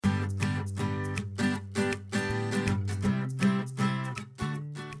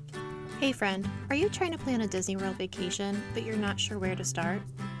Hey friend, are you trying to plan a Disney World vacation, but you're not sure where to start?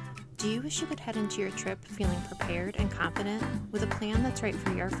 Do you wish you could head into your trip feeling prepared and confident with a plan that's right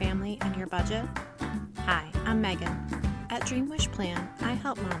for your family and your budget? Hi, I'm Megan. At Dream Wish Plan, I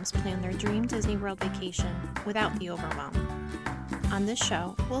help moms plan their dream Disney World vacation without the overwhelm. On this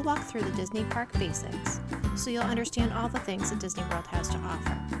show, we'll walk through the Disney park basics so you'll understand all the things that Disney World has to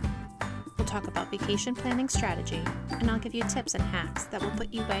offer. We'll talk about vacation planning strategy, and I'll give you tips and hacks that will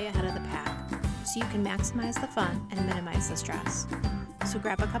put you way ahead of the pack so you can maximize the fun and minimize the stress. So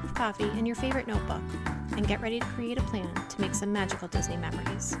grab a cup of coffee and your favorite notebook and get ready to create a plan to make some magical Disney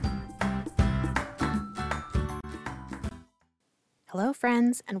memories. Hello,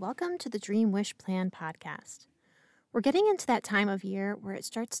 friends, and welcome to the Dream Wish Plan podcast. We're getting into that time of year where it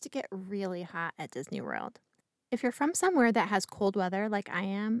starts to get really hot at Disney World. If you're from somewhere that has cold weather like I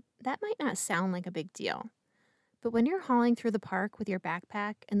am, that might not sound like a big deal. But when you're hauling through the park with your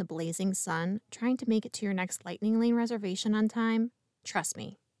backpack in the blazing sun, trying to make it to your next Lightning Lane reservation on time, trust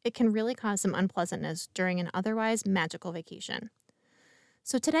me, it can really cause some unpleasantness during an otherwise magical vacation.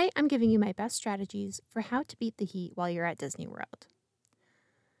 So today I'm giving you my best strategies for how to beat the heat while you're at Disney World.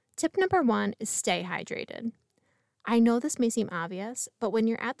 Tip number 1 is stay hydrated. I know this may seem obvious, but when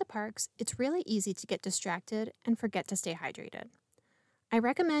you're at the parks, it's really easy to get distracted and forget to stay hydrated. I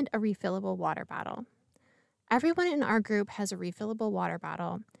recommend a refillable water bottle. Everyone in our group has a refillable water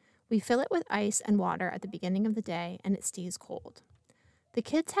bottle. We fill it with ice and water at the beginning of the day, and it stays cold. The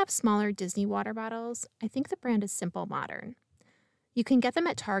kids have smaller Disney water bottles. I think the brand is Simple Modern. You can get them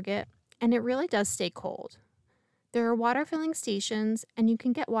at Target, and it really does stay cold. There are water filling stations, and you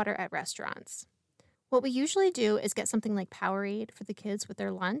can get water at restaurants. What we usually do is get something like Powerade for the kids with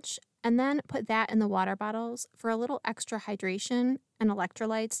their lunch, and then put that in the water bottles for a little extra hydration and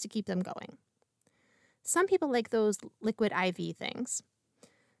electrolytes to keep them going. Some people like those liquid IV things.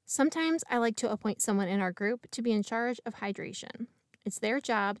 Sometimes I like to appoint someone in our group to be in charge of hydration. It's their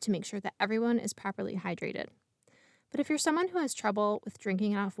job to make sure that everyone is properly hydrated. But if you're someone who has trouble with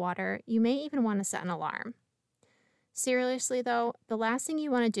drinking enough water, you may even want to set an alarm. Seriously, though, the last thing you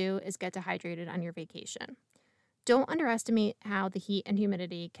want to do is get dehydrated on your vacation. Don't underestimate how the heat and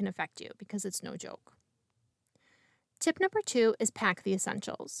humidity can affect you because it's no joke. Tip number 2 is pack the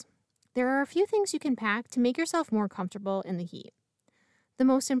essentials. There are a few things you can pack to make yourself more comfortable in the heat. The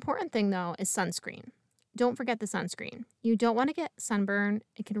most important thing, though, is sunscreen. Don't forget the sunscreen. You don't want to get sunburn.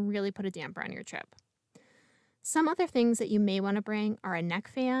 It can really put a damper on your trip. Some other things that you may want to bring are a neck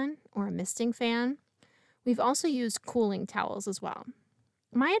fan or a misting fan. We've also used cooling towels as well.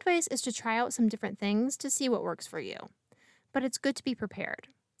 My advice is to try out some different things to see what works for you, but it's good to be prepared.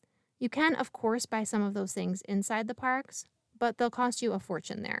 You can, of course, buy some of those things inside the parks, but they'll cost you a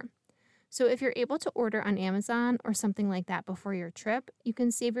fortune there. So if you're able to order on Amazon or something like that before your trip, you can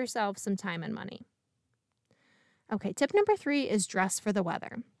save yourself some time and money. Okay, tip number 3 is dress for the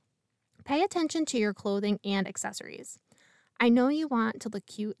weather. Pay attention to your clothing and accessories. I know you want to look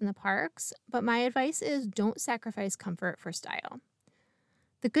cute in the parks, but my advice is don't sacrifice comfort for style.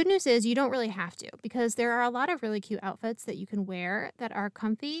 The good news is you don't really have to because there are a lot of really cute outfits that you can wear that are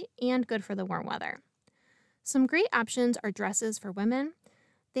comfy and good for the warm weather. Some great options are dresses for women.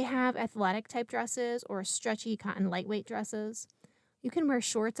 They have athletic type dresses or stretchy cotton lightweight dresses. You can wear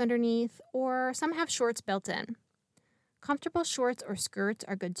shorts underneath, or some have shorts built in. Comfortable shorts or skirts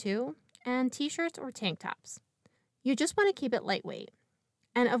are good too, and t-shirts or tank tops. You just want to keep it lightweight.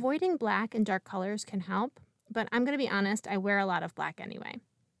 And avoiding black and dark colors can help, but I'm going to be honest, I wear a lot of black anyway.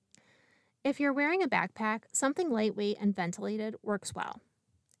 If you're wearing a backpack, something lightweight and ventilated works well.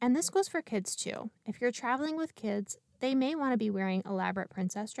 And this goes for kids too. If you're traveling with kids, they may want to be wearing elaborate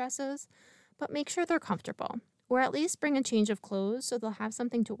princess dresses, but make sure they're comfortable, or at least bring a change of clothes so they'll have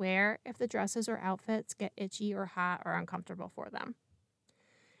something to wear if the dresses or outfits get itchy or hot or uncomfortable for them.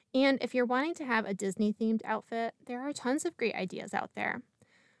 And if you're wanting to have a Disney-themed outfit, there are tons of great ideas out there.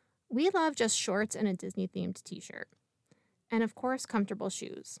 We love just shorts and a Disney-themed t-shirt. And of course, comfortable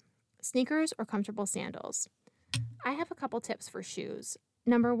shoes. Sneakers or comfortable sandals. I have a couple tips for shoes.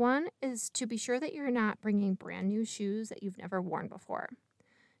 Number 1 is to be sure that you're not bringing brand new shoes that you've never worn before.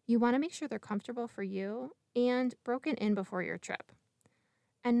 You want to make sure they're comfortable for you and broken in before your trip.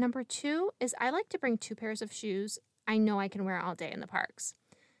 And number 2 is I like to bring 2 pairs of shoes I know I can wear all day in the parks.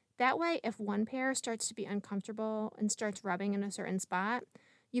 That way, if one pair starts to be uncomfortable and starts rubbing in a certain spot,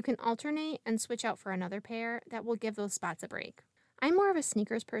 you can alternate and switch out for another pair that will give those spots a break. I'm more of a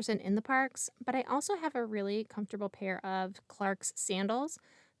sneakers person in the parks, but I also have a really comfortable pair of Clark's sandals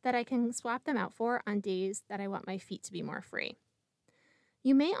that I can swap them out for on days that I want my feet to be more free.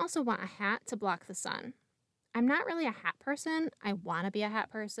 You may also want a hat to block the sun. I'm not really a hat person. I want to be a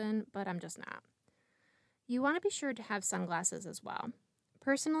hat person, but I'm just not. You want to be sure to have sunglasses as well.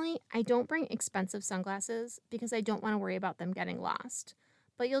 Personally, I don't bring expensive sunglasses because I don't want to worry about them getting lost,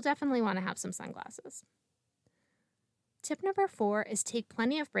 but you'll definitely want to have some sunglasses. Tip number 4 is take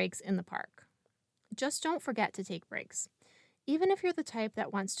plenty of breaks in the park. Just don't forget to take breaks. Even if you're the type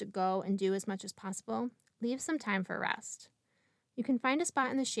that wants to go and do as much as possible, leave some time for rest. You can find a spot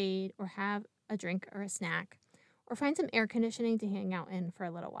in the shade or have a drink or a snack, or find some air conditioning to hang out in for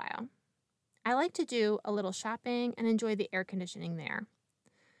a little while. I like to do a little shopping and enjoy the air conditioning there.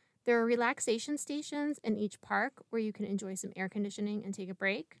 There are relaxation stations in each park where you can enjoy some air conditioning and take a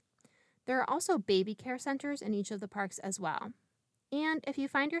break. There are also baby care centers in each of the parks as well. And if you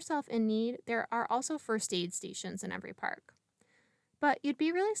find yourself in need, there are also first aid stations in every park. But you'd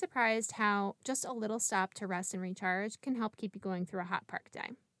be really surprised how just a little stop to rest and recharge can help keep you going through a hot park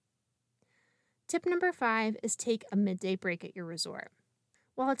day. Tip number 5 is take a midday break at your resort.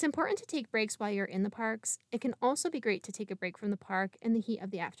 While it's important to take breaks while you're in the parks, it can also be great to take a break from the park in the heat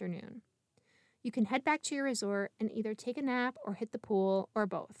of the afternoon. You can head back to your resort and either take a nap or hit the pool or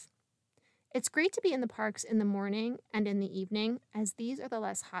both. It's great to be in the parks in the morning and in the evening, as these are the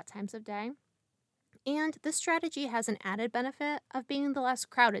less hot times of day. And this strategy has an added benefit of being the less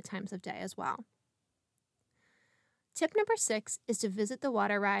crowded times of day as well. Tip number 6 is to visit the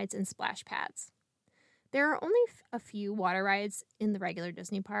water rides and splash pads. There are only a few water rides in the regular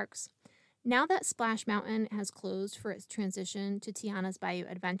Disney parks. Now that Splash Mountain has closed for its transition to Tiana's Bayou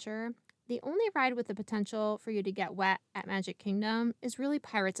Adventure, the only ride with the potential for you to get wet at Magic Kingdom is really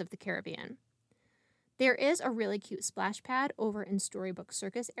Pirates of the Caribbean. There is a really cute splash pad over in Storybook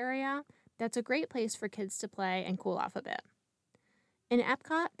Circus area that's a great place for kids to play and cool off a bit. In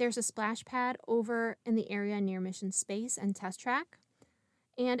Epcot, there's a splash pad over in the area near Mission Space and Test Track.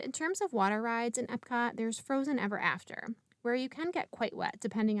 And in terms of water rides in Epcot, there's Frozen Ever After, where you can get quite wet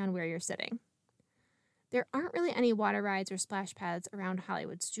depending on where you're sitting. There aren't really any water rides or splash pads around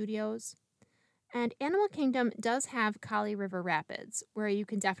Hollywood Studios. And Animal Kingdom does have Kali River Rapids, where you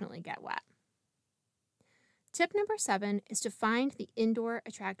can definitely get wet. Tip number 7 is to find the indoor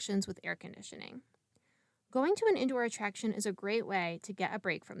attractions with air conditioning. Going to an indoor attraction is a great way to get a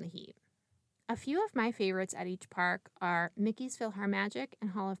break from the heat. A few of my favorites at each park are Mickey's PhilharMagic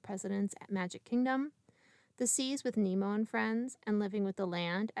and Hall of Presidents at Magic Kingdom, The Seas with Nemo and Friends and Living with the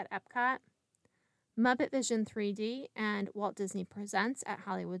Land at Epcot, Muppet Vision 3D and Walt Disney Presents at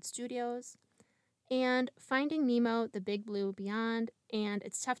Hollywood Studios, and Finding Nemo, The Big Blue Beyond, and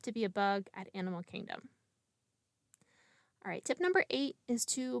It's Tough to Be a Bug at Animal Kingdom. All right, tip number 8 is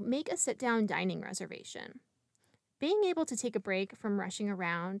to make a sit-down dining reservation. Being able to take a break from rushing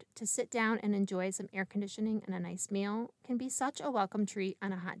around to sit down and enjoy some air conditioning and a nice meal can be such a welcome treat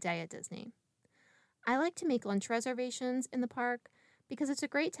on a hot day at Disney. I like to make lunch reservations in the park because it's a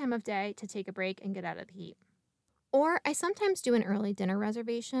great time of day to take a break and get out of the heat. Or I sometimes do an early dinner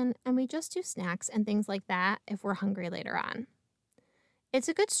reservation and we just do snacks and things like that if we're hungry later on. It's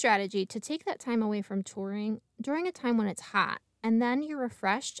a good strategy to take that time away from touring during a time when it's hot, and then you're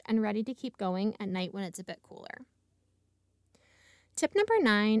refreshed and ready to keep going at night when it's a bit cooler. Tip number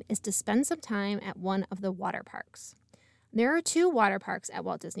 9 is to spend some time at one of the water parks. There are 2 water parks at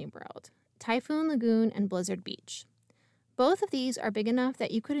Walt Disney World, Typhoon Lagoon and Blizzard Beach. Both of these are big enough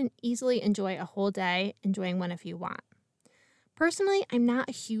that you could easily enjoy a whole day enjoying one if you want. Personally, I'm not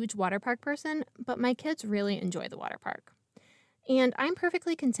a huge water park person, but my kids really enjoy the water park. And I'm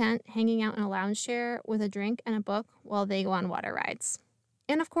perfectly content hanging out in a lounge chair with a drink and a book while they go on water rides.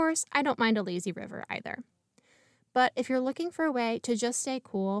 And of course, I don't mind a lazy river either. But if you're looking for a way to just stay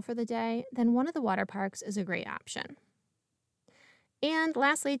cool for the day, then one of the water parks is a great option. And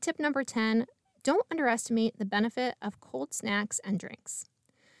lastly, tip number 10, don't underestimate the benefit of cold snacks and drinks.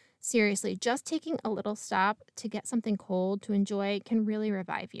 Seriously, just taking a little stop to get something cold to enjoy can really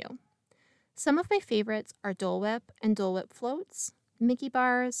revive you. Some of my favorites are Dole Whip and Dole Whip floats, Mickey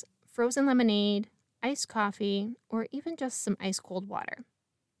bars, frozen lemonade, iced coffee, or even just some ice cold water.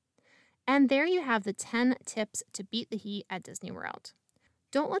 And there you have the 10 tips to beat the heat at Disney World.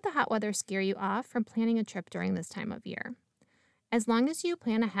 Don't let the hot weather scare you off from planning a trip during this time of year. As long as you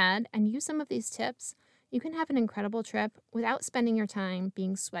plan ahead and use some of these tips, you can have an incredible trip without spending your time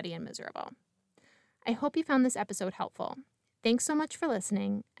being sweaty and miserable. I hope you found this episode helpful. Thanks so much for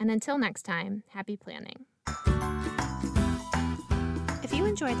listening, and until next time, happy planning. If you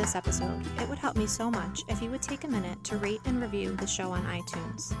enjoyed this episode, it would help me so much if you would take a minute to rate and review the show on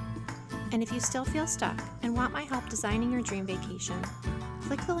iTunes. And if you still feel stuck and want my help designing your dream vacation,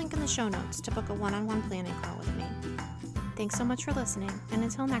 click the link in the show notes to book a one-on-one planning call with me. Thanks so much for listening, and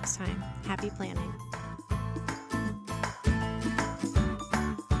until next time, happy planning.